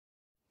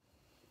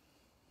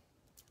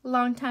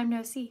Long time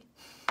no see.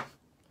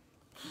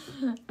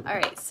 All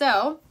right,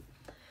 so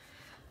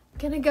I'm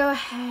gonna go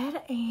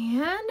ahead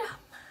and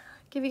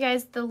give you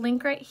guys the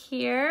link right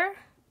here.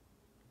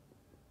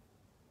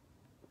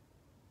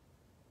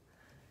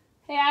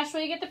 Hey Ash,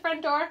 will you get the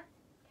front door?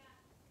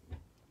 Yeah.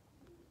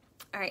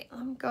 All right,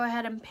 let me go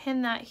ahead and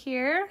pin that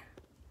here.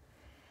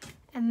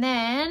 And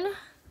then I'm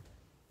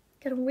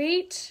gonna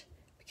wait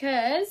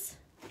because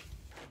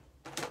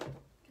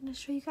I'm gonna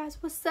show you guys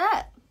what's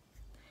up.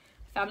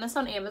 I found this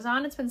on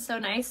Amazon. It's been so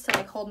nice to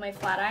like hold my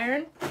flat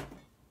iron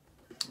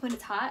when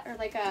it's hot, or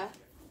like a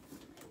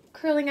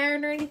curling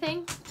iron or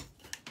anything.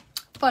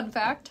 Fun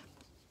fact,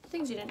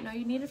 things you didn't know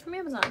you needed from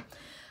Amazon.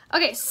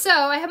 Okay, so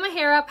I have my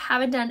hair up,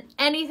 haven't done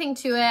anything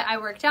to it. I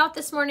worked out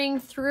this morning,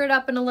 threw it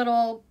up in a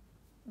little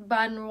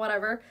bun or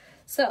whatever.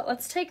 So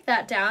let's take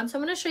that down. So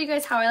I'm gonna show you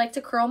guys how I like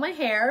to curl my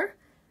hair.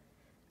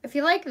 I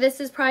feel like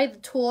this is probably the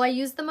tool I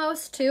use the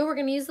most too. We're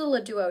gonna use the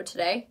Laduo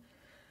today,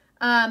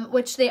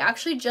 which they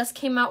actually just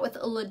came out with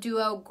a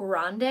Laduo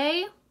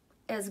Grande.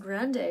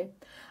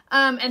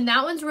 And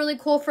that one's really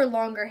cool for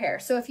longer hair.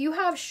 So if you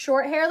have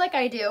short hair like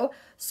I do,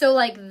 so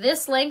like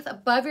this length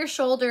above your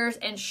shoulders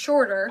and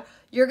shorter,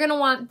 you're gonna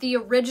want the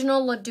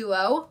original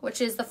Laduo, which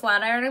is the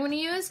flat iron I'm gonna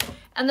use.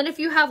 And then if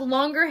you have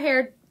longer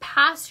hair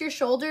past your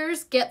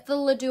shoulders, get the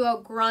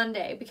Laduo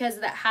Grande because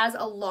that has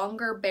a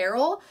longer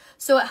barrel.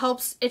 So it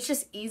helps, it's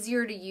just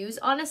easier to use,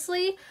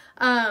 honestly.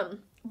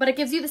 But it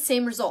gives you the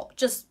same result,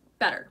 just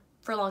better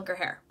for longer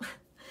hair.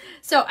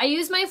 So I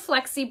use my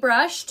Flexi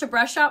brush to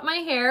brush out my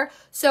hair.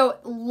 So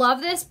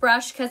love this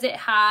brush because it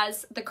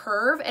has the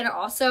curve and it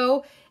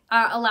also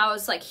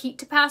allows like heat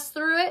to pass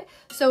through it.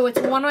 So it's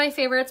one of my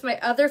favorites. My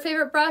other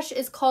favorite brush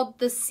is called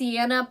the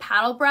Sienna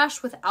paddle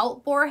brush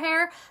without boar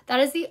hair. That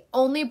is the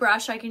only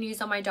brush I can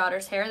use on my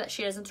daughter's hair that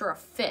she doesn't throw a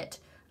fit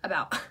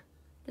about. Does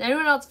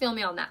anyone else feel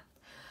me on that?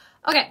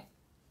 Okay.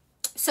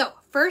 So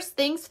first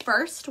things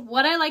first,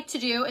 what I like to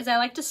do is I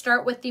like to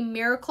start with the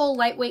Miracle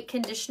Lightweight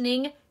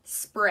Conditioning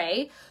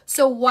Spray.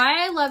 So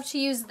why I love to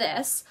use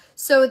this,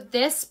 so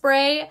this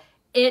spray,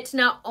 it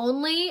not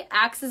only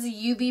acts as a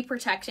UV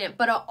protectant,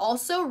 but it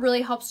also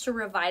really helps to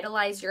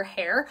revitalize your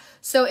hair.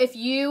 So if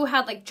you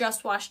had like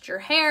just washed your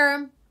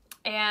hair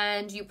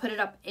and you put it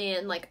up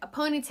in like a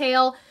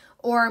ponytail,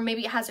 or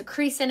maybe it has a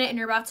crease in it and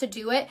you're about to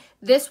do it,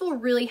 this will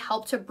really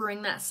help to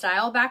bring that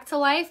style back to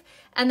life.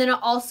 And then it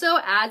also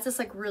adds this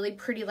like really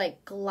pretty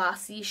like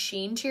glossy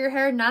sheen to your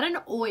hair, not an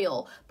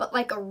oil, but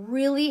like a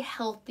really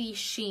healthy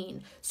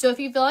sheen. So if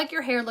you feel like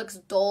your hair looks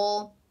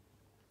dull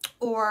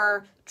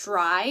or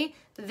dry,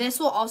 this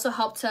will also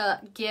help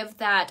to give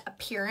that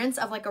appearance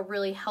of like a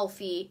really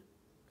healthy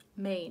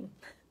mane.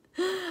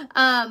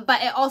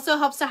 But it also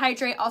helps to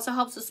hydrate, also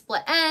helps with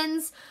split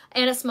ends,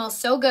 and it smells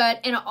so good.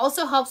 And it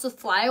also helps with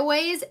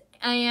flyaways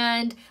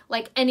and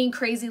like any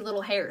crazy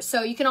little hairs.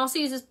 So you can also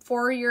use this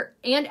before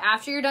and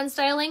after you're done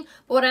styling.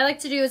 But what I like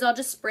to do is I'll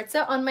just spritz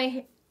it on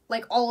my,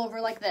 like all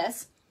over like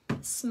this.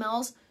 It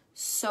smells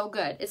so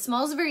good. It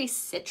smells very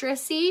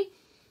citrusy.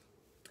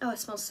 Oh, it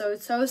smells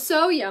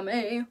so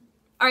yummy.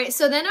 All right,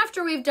 so then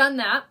after we've done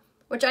that,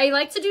 which I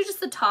like to do just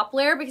the top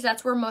layer because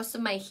that's where most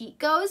of my heat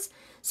goes.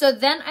 So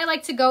then I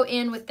like to go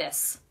in with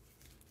this.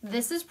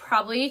 This is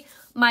probably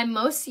my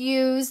most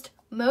used,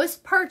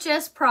 most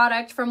purchased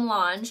product from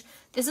Launge.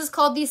 This is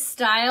called the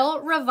Style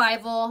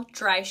Revival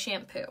Dry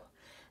Shampoo.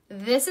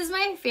 This is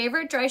my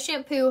favorite dry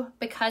shampoo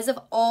because of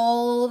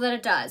all that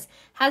it does. It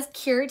has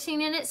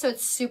keratin in it, so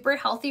it's super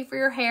healthy for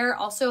your hair.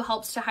 Also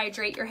helps to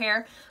hydrate your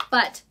hair.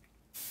 But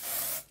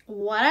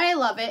what I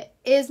love it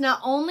is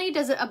not only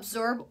does it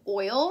absorb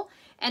oil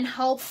and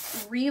help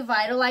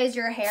revitalize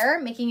your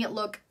hair, making it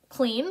look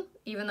clean,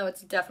 even though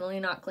it's definitely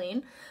not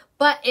clean,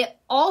 but it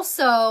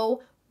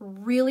also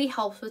really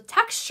helps with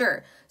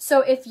texture.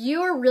 So if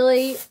you are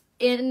really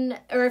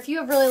if you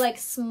have really like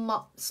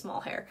small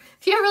hair,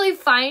 if you have really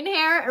fine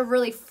hair or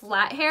really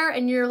flat hair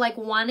and you're like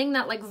wanting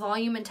that like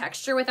volume and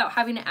texture without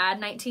having to add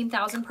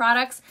 19,000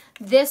 products,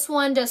 this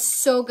one does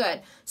so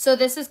good. So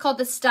this is called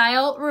the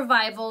Style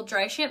Revival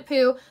Dry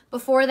Shampoo.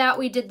 Before that,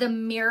 we did the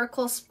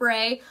Miracle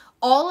Spray.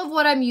 All of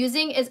what I'm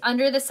using is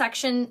under the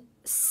section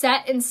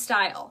Set and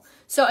Style.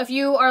 So if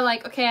you are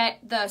like, okay,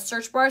 the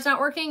search bar is not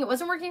working, it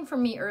wasn't working for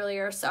me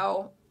earlier,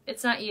 so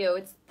it's not you,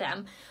 it's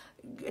them.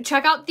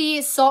 Check out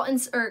the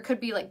or it could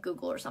be like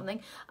Google or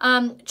something.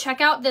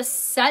 Check out the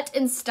Set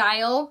and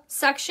Style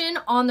section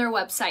on their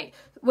website,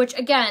 which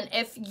again,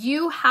 if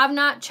you have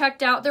not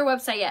checked out their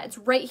website yet, it's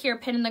right here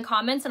pinned in the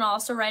comments, and I'll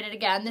also write it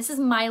again. This is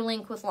my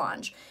link with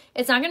Launge.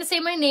 It's not going to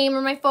say my name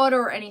or my photo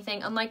or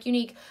anything, unlike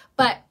Younique,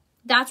 but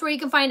that's where you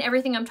can find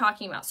everything I'm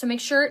talking about. So make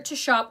sure to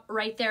shop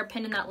right there,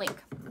 pinned in that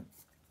link.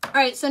 All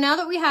right, so now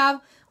that we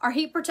have our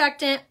heat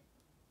protectant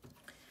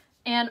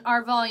and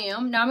our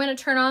volume, now I'm going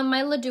to turn on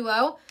my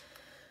Laduo.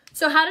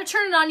 So how to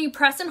turn it on, you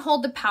press and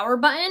hold the power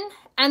button,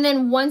 and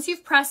then once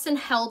you've pressed and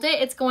held it,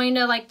 it's going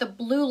to, like, the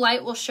blue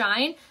light will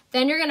shine.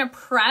 Then you're going to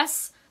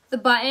press the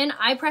button,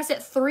 I press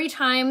it 3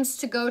 times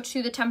to go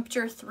to the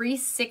temperature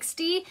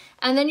 360,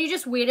 and then you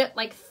just wait it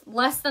like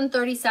less than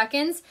 30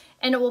 seconds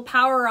and it will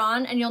power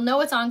on, and you'll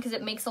know it's on because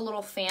it makes a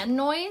little fan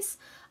noise.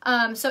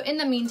 So in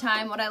the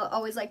meantime, what I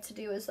always like to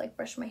do is like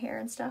brush my hair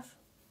and stuff.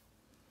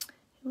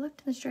 I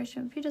looked in this dry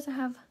shampoo. Does it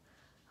have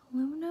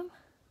aluminum?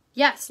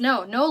 Yes,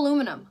 no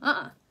aluminum.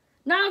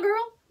 Nah,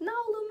 girl, no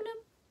aluminum.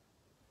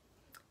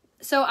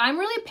 So I'm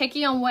really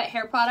picky on what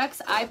hair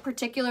products I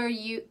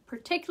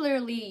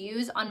particularly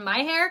use on my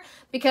hair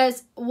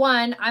because,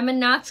 one, I'm a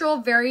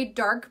natural, very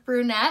dark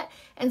brunette,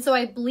 and so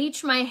I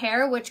bleach my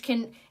hair,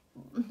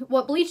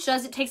 what bleach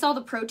does, it takes all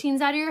the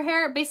proteins out of your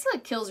hair. It basically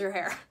kills your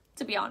hair,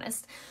 to be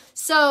honest.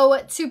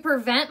 So to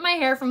prevent my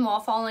hair from all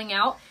falling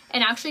out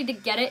and actually to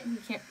get it, you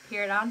can't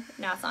hear it on?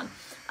 Now it's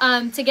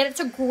on. To get it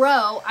to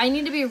grow, I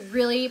need to be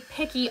really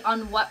picky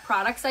on what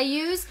products I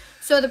use.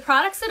 So the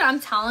products that I'm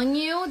telling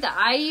you that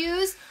I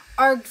use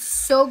are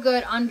so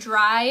good on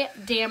dry,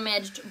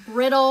 damaged,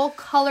 brittle,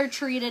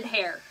 color-treated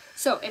hair.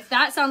 So if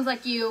that sounds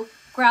like you,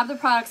 grab the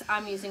products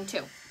I'm using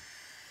too.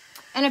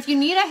 And if you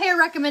need a hair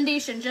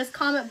recommendation, just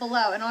comment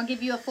below and I'll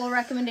give you a full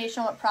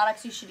recommendation on what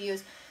products you should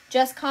use.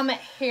 Just comment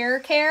hair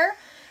care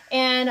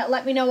and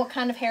let me know what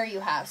kind of hair you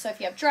have. So if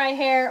you have dry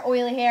hair,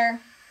 oily hair,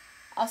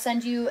 I'll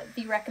send you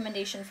the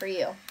recommendation for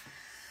you.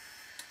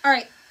 All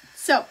right,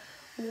 so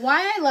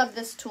why I love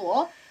this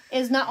tool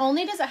is not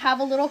only does it have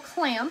a little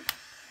clamp,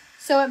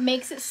 so it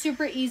makes it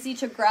super easy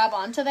to grab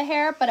onto the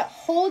hair, but it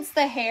holds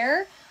the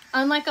hair.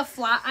 Unlike a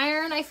flat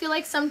iron, I feel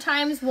like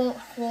sometimes won't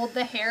hold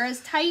the hair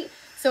as tight,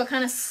 so it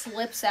kind of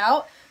slips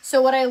out.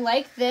 So what I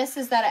like this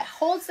is that it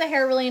holds the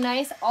hair really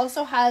nice,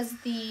 also has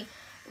the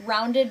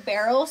rounded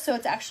barrel, so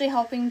it's actually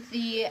helping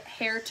the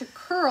hair to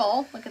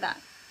curl. Look at that.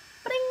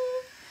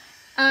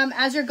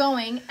 As you're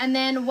going. And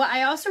then what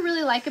I also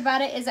really like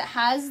about it is it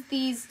has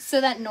these,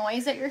 so that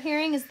noise that you're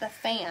hearing is the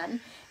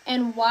fan.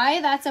 And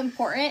why that's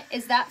important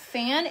is that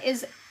fan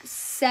is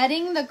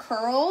setting the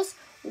curls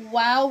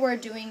while we're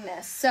doing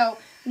this. So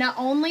not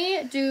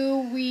only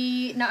do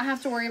we not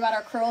have to worry about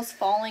our curls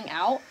falling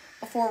out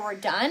before we're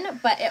done,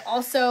 but it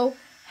also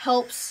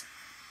helps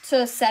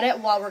to set it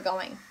while we're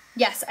going.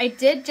 Yes, I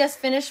did just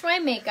finish my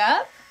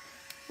makeup,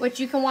 which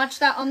you can watch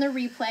that on the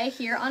replay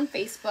here on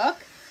Facebook.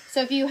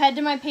 So if you head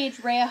to my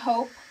page, Rhea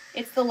Hope,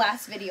 it's the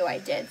last video I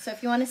did. So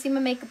if you want to see my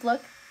makeup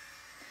look,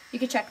 you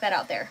can check that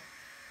out there.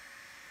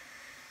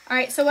 All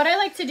right, so what I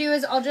like to do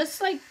is I'll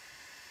just like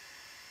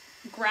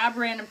grab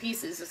random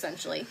pieces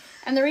essentially.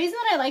 And the reason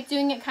that I like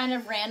doing it kind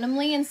of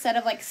randomly instead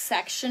of like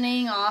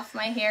sectioning off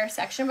my hair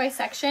section by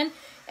section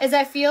is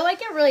I feel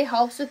like it really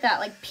helps with that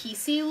like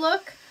piecey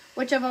look,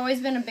 which I've always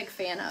been a big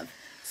fan of.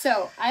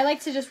 So I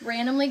like to just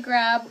randomly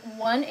grab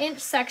 1-inch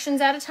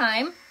sections at a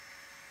time.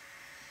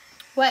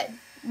 When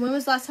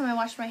was the last time I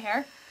washed my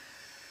hair?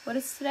 What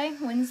is today?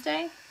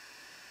 Wednesday?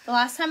 The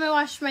last time I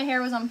washed my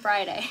hair was on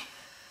Friday.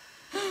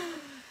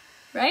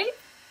 Right?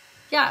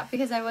 Yeah,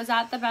 because I was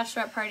at the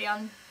bachelorette party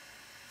on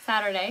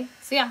Saturday.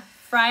 So yeah,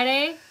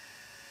 Friday.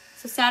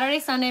 So Saturday,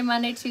 Sunday,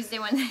 Monday, Tuesday,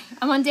 Wednesday.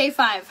 I'm on day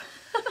 5.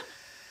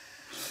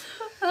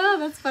 Oh,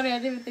 that's funny. I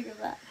didn't even think of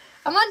that.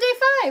 I'm on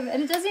day 5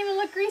 and it doesn't even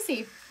look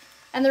greasy.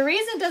 And the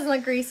reason it doesn't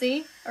look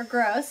greasy or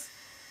gross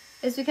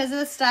is because of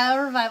the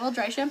Style Revival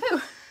dry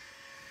shampoo.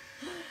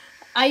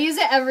 I use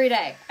it every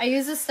day. I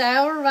use the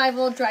Style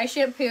Revival dry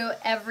shampoo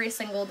every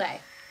single day.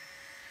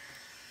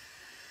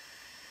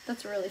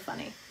 That's really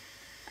funny.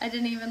 I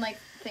didn't even like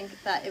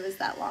think that it was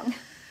that long.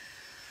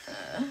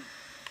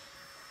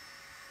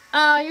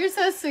 Oh, you're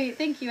so sweet.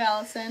 Thank you,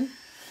 Allison.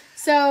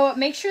 So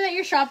make sure that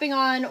you're shopping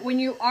on, when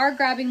you are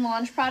grabbing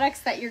Launch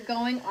products, that you're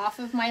going off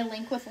of my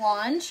link with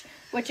Launch,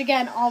 which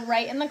again, I'll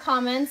write in the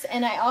comments,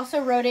 and I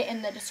also wrote it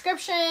in the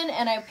description,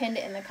 and I pinned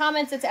it in the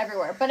comments. It's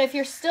everywhere. But if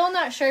you're still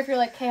not sure, if you're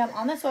like, hey, I'm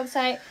on this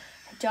website,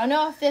 I don't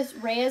know if this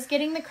Rhea is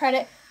getting the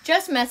credit,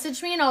 just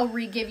message me and I'll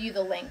re-give you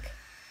the link.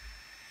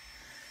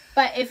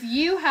 But if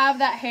you have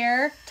that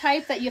hair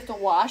type that you have to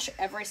wash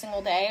every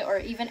single day or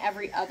even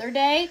every other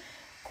day,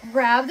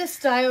 grab the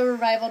Style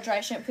Revival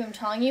dry shampoo. I'm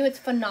telling you, it's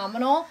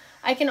phenomenal.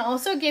 I can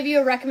also give you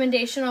a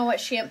recommendation on what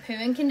shampoo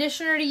and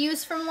conditioner to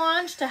use from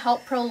Launch to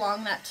help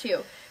prolong that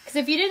too. Because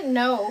if you didn't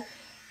know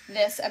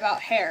this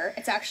about hair,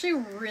 it's actually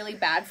really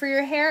bad for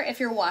your hair if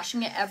you're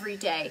washing it every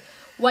day.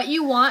 What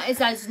you want is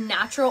as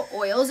natural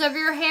oils of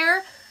your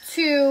hair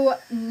to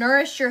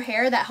nourish your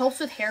hair. That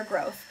helps with hair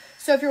growth.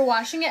 So if you're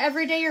washing it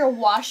every day, you're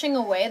washing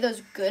away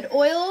those good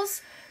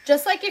oils.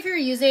 Just like if you're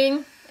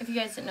using, if you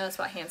guys didn't know this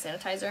about hand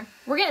sanitizer,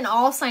 we're getting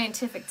all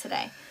scientific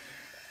today.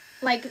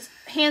 Like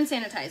hand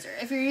sanitizer.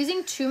 If you're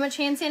using too much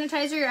hand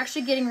sanitizer, you're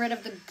actually getting rid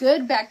of the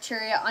good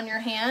bacteria on your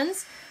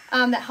hands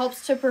that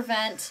helps to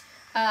prevent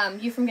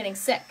you from getting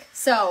sick.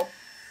 So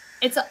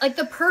it's like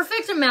the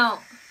perfect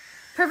amount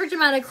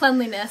of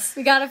cleanliness.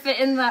 We gotta fit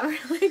in that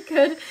really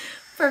good,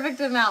 perfect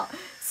amount.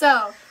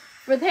 So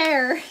with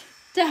hair,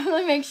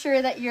 definitely make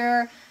sure that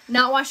you're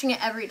not washing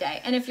it every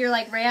day. And if you're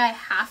like, Rhea, I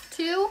have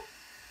to,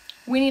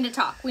 we need to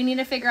talk. We need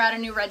to figure out a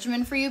new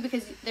regimen for you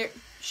because there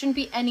shouldn't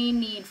be any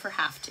need for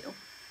have to.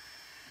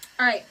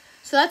 All right,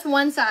 so that's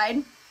one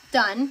side.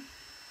 done.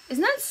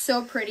 Isn't that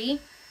so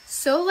pretty?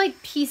 So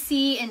like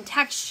piecey and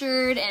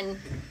textured and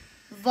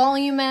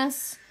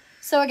voluminous.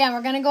 So again,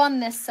 we're gonna go on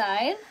this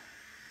side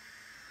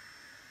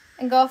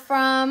and go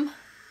from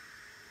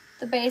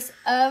the base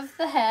of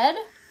the head,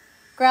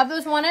 grab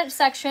those 1-inch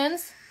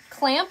sections,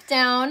 clamp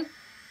down,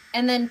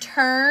 and then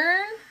turn.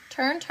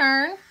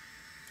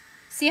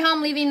 See how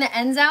I'm leaving the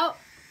ends out?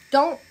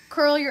 Don't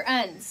curl your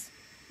ends.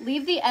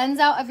 Leave the ends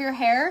out of your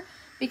hair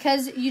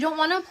because you don't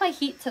want to apply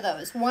heat to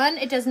those. One,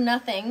 it does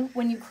nothing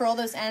when you curl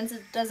those ends.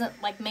 It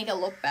doesn't like make it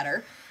look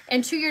better.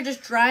 And two, you're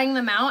just drying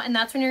them out, and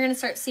that's when you're going to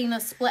start seeing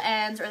those split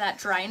ends or that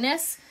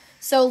dryness.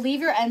 So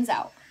leave your ends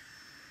out.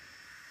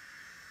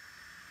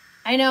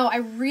 I know, I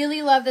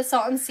really love the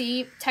Salt and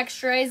Sea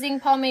texturizing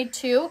pomade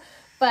too,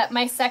 but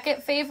my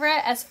second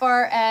favorite as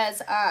far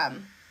as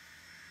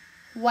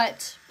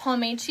what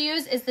pomade to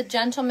use is the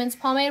Gentleman's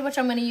pomade, which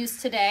I'm going to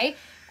use today.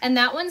 And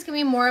that one's going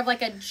to be more of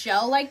like a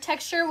gel-like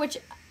texture, which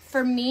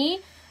for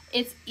me,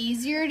 it's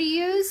easier to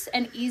use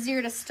and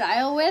easier to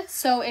style with.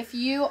 So if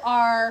you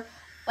are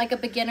like a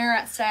beginner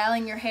at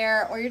styling your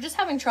hair or you're just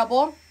having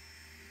trouble,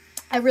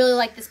 I really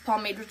like this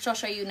pomade, which I'll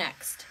show you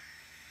next.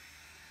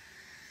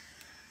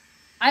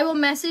 I will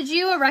message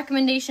you a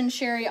recommendation,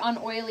 Sherry, on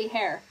oily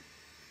hair.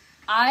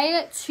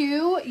 I,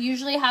 too,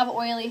 usually have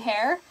oily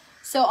hair,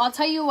 so I'll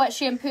tell you what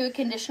shampoo and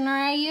conditioner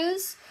I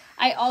use.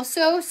 I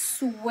also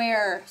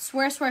swear,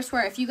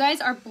 if you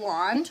guys are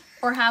blonde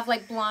or have,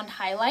 like, blonde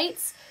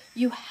highlights,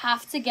 you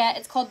have to get,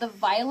 it's called the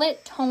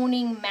Violet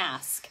Toning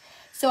Mask.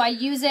 So I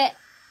use it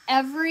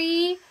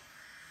every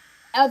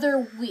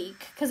other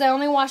week because I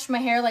only wash my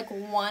hair, like,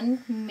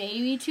 1,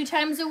 maybe 2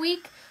 times a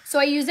week. So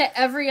I use it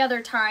every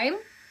other time.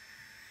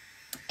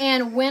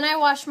 And when I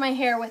wash my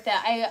hair with it,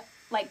 I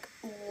like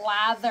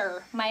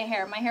lather my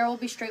hair. My hair will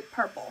be straight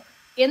purple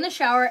in the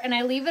shower, and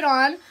I leave it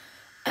on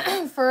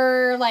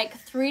for like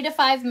 3 to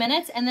 5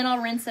 minutes, and then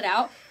I'll rinse it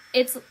out.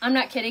 I'm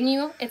not kidding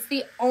you, it's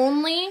the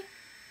only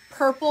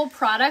purple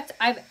product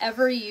I've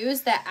ever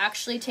used that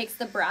actually takes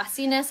the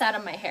brassiness out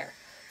of my hair.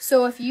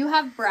 So if you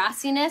have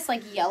brassiness,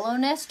 like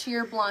yellowness to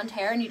your blonde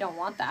hair, and you don't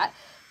want that,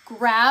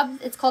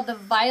 it's called the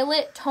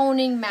Violet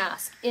Toning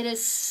Mask. It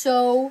is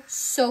so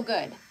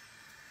good.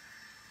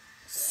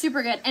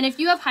 Super good. And if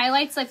you have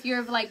highlights, if you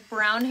have like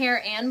brown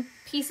hair and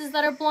pieces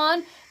that are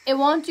blonde, it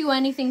won't do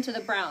anything to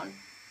the brown.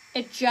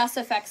 It just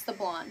affects the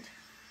blonde.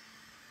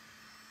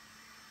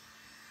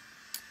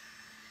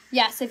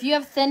 Yes, if you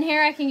have thin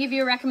hair, I can give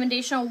you a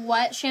recommendation on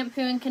what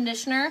shampoo and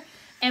conditioner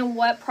and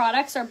what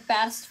products are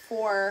best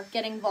for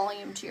getting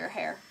volume to your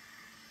hair.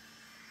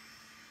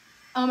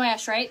 Oh my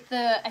gosh, right?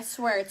 I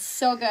swear, it's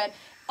so good.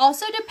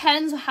 Also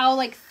depends how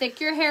like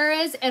thick your hair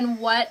is and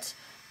what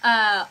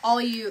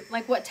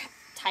what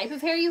type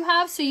of hair you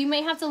have. So you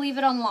may have to leave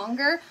it on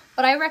longer,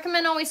 but I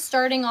recommend always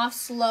starting off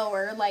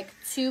slower, like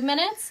 2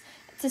 minutes,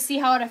 to see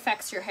how it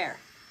affects your hair.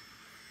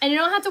 And you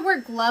don't have to wear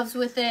gloves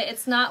with it.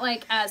 It's not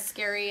like as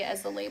scary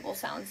as the label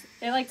sounds.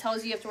 It like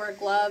tells you have to wear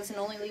gloves and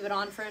only leave it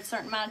on for a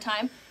certain amount of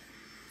time.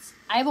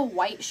 I have a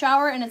white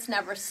shower and it's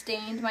never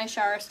stained my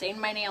shower, stained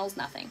my nails,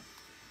 nothing.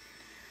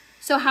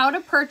 So how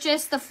to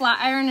purchase the flat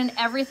iron and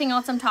everything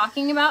else I'm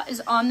talking about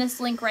is on this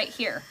link right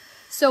here.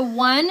 So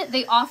one,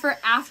 they offer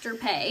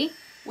Afterpay,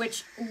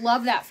 which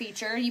love that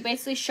feature. You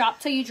basically shop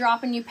till you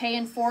drop and you pay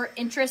in 4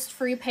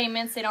 interest-free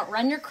payments. They don't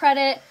run your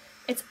credit.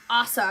 It's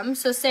awesome.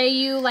 So say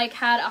you like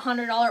had a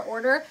 $100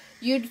 order,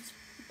 you'd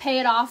pay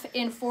it off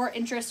in 4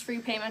 interest-free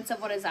payments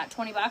of, what is that,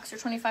 $20 or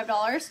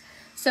 $25?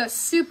 So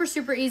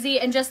super easy,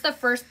 and just the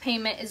first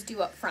payment is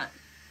due up front.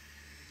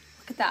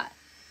 Look at that.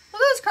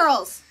 Look at those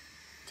curls.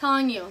 I'm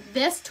telling you,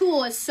 this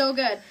tool is so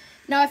good.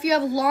 Now, if you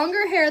have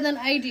longer hair than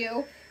I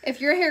do,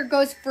 if your hair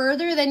goes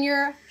further than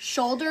your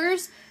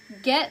shoulders,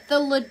 get the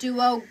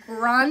Laduo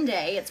Grande.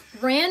 It's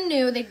brand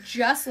new. They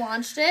just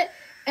launched it.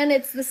 And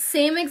it's the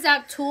same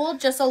exact tool,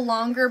 just a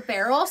longer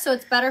barrel, so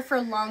it's better for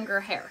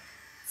longer hair.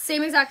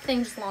 Same exact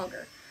thing, just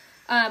longer.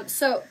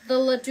 So the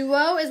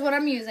Laduo is what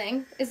I'm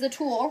using, is the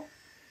tool.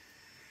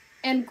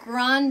 And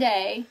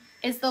Grande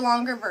is the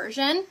longer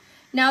version.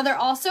 Now they're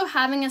also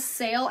having a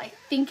sale. I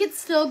think it's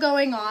still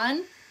going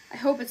on. I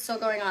hope it's still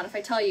going on if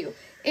I tell you.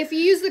 If you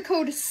use the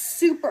code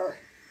SUPER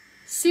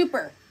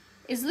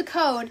is the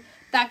code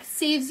that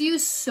saves you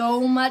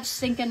so much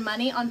stinking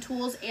money on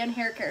tools and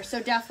hair care. So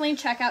definitely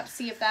check out to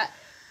see if that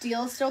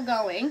deal is still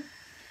going.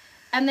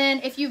 And then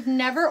if you've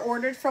never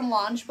ordered from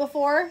Launch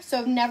before,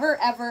 so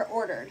never ever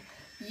ordered,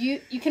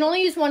 you can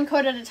only use one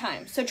code at a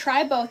time. So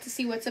try both to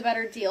see what's a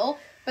better deal.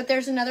 But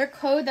there's another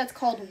code that's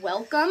called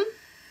WELCOME.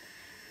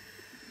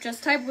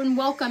 Just type in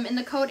WELCOME in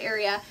the code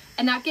area,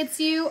 and that gets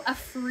you a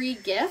free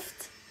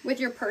gift with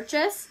your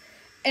purchase.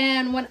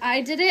 And when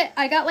I did it,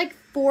 I got like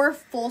 4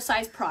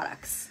 full-size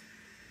products.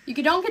 You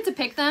don't get to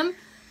pick them,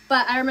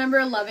 but I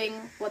remember loving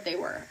what they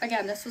were.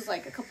 Again, this was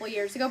like a couple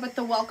years ago, but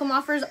the Welcome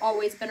offer's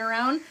always been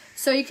around.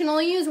 So you can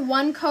only use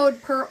 1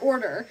 code per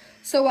order.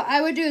 So what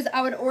I would do is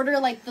I would order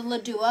like the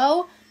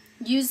Laduo,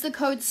 use the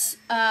code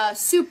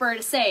SUPER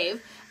to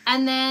save,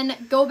 and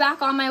then go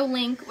back on my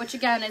link, which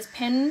again is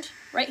pinned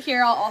right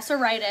here. I'll also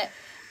write it.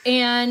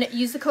 and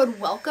use the code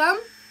WELCOME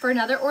for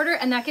another order,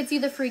 and that gets you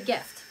the free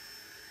gift.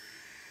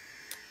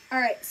 All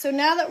right, so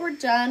now that we're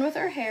done with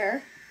our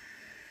hair,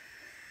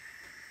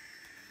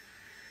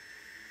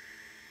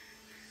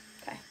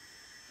 okay,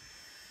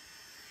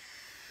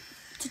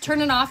 to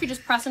turn it off, you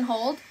just press and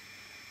hold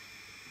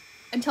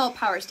until it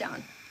powers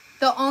down.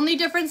 The only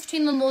difference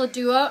between the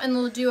Laduo and the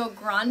Laduo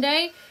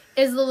Grande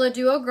is the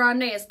Laduo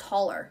Grande is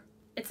taller.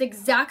 It's the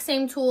exact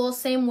same tool,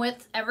 same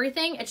width,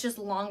 everything, it's just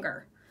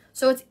longer.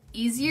 So it's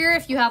easier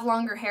if you have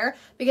longer hair,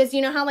 because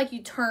you know how like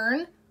you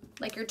turn,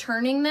 like you're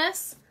turning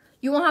this,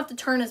 you won't have to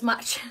turn as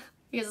much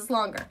because it's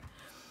longer.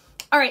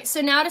 All right,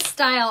 so now to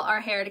style our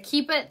hair, to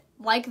keep it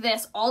like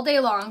this all day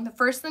long, the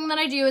first thing that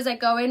I do is I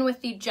go in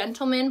with the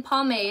Gentleman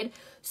Pomade.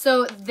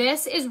 So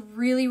this is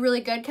really,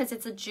 really good because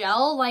it's a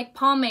gel-like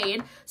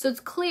pomade. So it's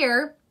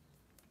clear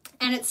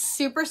and it's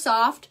super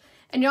soft,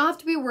 and you don't have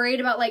to be worried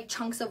about like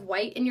chunks of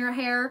white in your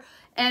hair.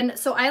 And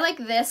so I like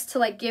this to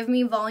like give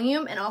me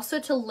volume and also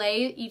to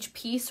lay each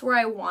piece where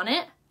I want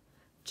it,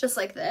 just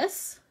like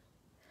this.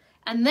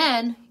 And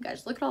then, you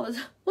guys, look at all this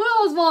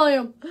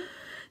volume.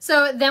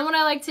 So then what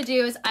I like to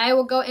do is I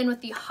will go in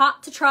with the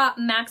Hot to Trot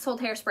Max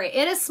Hold Hairspray.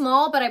 It is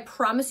small, but I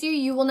promise you,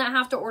 you will not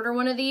have to order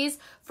one of these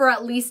for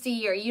at least a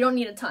year. You don't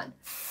need a ton.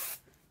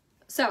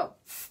 So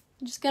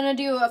I'm just gonna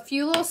do a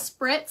few little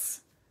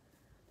spritz.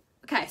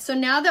 Okay, so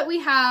now that we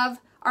have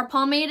our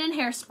pomade and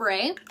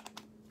hairspray,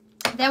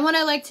 then what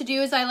I like to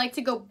do is I like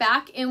to go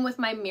back in with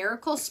my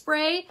Miracle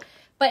Spray,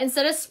 but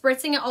instead of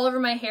spritzing it all over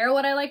my hair,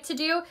 what I like to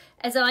do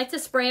is I like to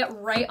spray it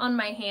right on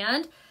my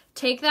hand.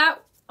 Take that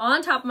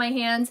on top of my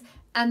hands,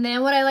 and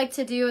then what I like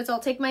to do is I'll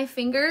take my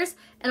fingers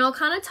and I'll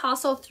kind of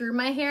tousle through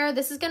my hair.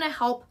 This is going to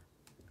help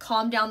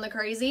calm down the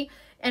crazy,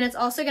 and it's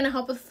also going to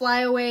help with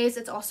flyaways.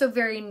 It's also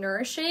very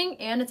nourishing,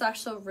 and it's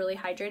also really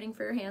hydrating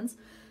for your hands.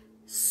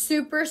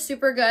 Super,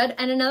 super good.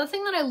 And another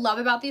thing that I love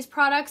about these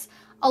products,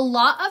 a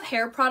lot of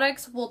hair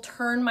products will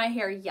turn my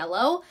hair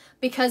yellow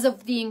because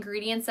of the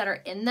ingredients that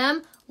are in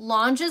them.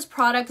 Lange's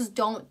products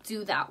don't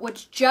do that,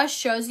 which just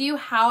shows you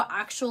how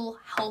actual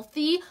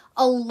healthy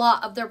a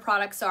lot of their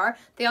products are.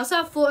 They also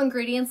have full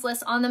ingredients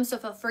lists on them, so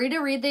feel free to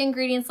read the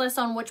ingredients list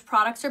on which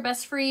products are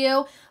best for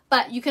you.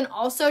 But you can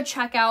also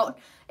check out,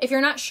 if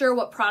you're not sure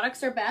what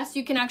products are best,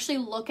 you can actually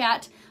look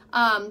at,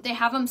 they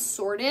have them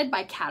sorted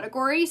by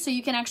category, so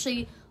you can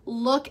actually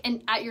look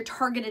at your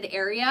targeted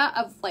area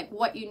of like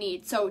what you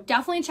need. So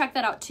definitely check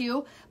that out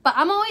too. But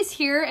I'm always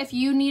here if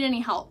you need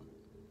any help.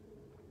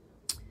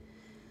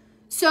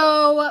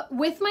 So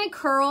with my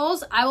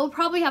curls, I will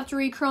probably have to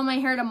recurl my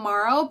hair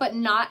tomorrow, but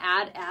not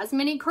add as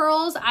many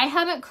curls. I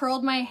haven't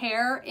curled my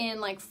hair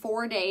in like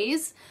 4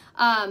 days.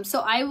 So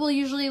I will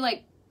usually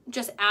like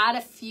just add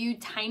a few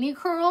tiny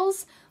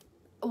curls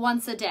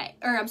once a day,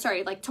 or I'm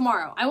sorry, like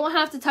tomorrow. I won't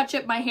have to touch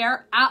up my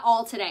hair at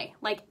all today,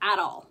 like at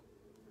all.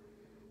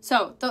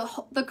 So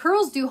the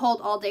curls do hold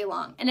all day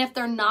long. And if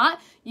they're not,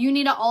 you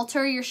need to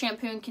alter your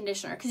shampoo and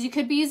conditioner, because you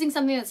could be using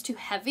something that's too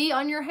heavy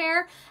on your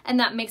hair and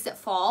that makes it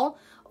fall.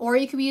 Or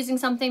you could be using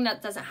something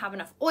that doesn't have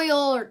enough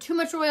oil or too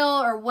much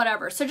oil or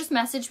whatever. So just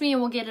message me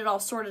and we'll get it all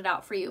sorted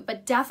out for you.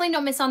 But definitely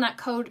don't miss on that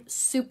code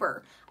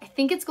SUPER. I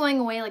think it's going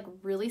away like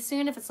really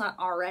soon if it's not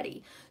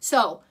already.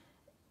 So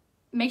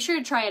make sure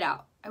to try it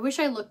out. I wish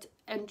I looked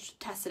and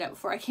tested it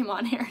before I came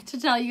on here to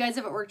tell you guys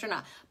if it worked or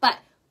not. But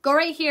go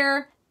right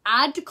here,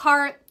 add to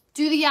cart,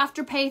 do the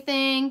Afterpay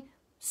thing.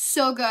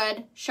 So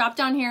good. Shop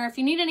down here. If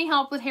you need any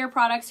help with hair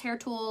products, hair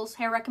tools,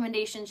 hair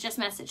recommendations, just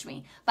message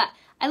me. But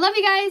I love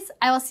you guys.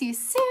 I will see you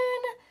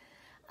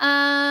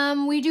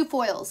soon. We do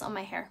foils on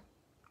my hair.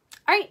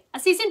 All right, I'll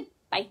see you soon.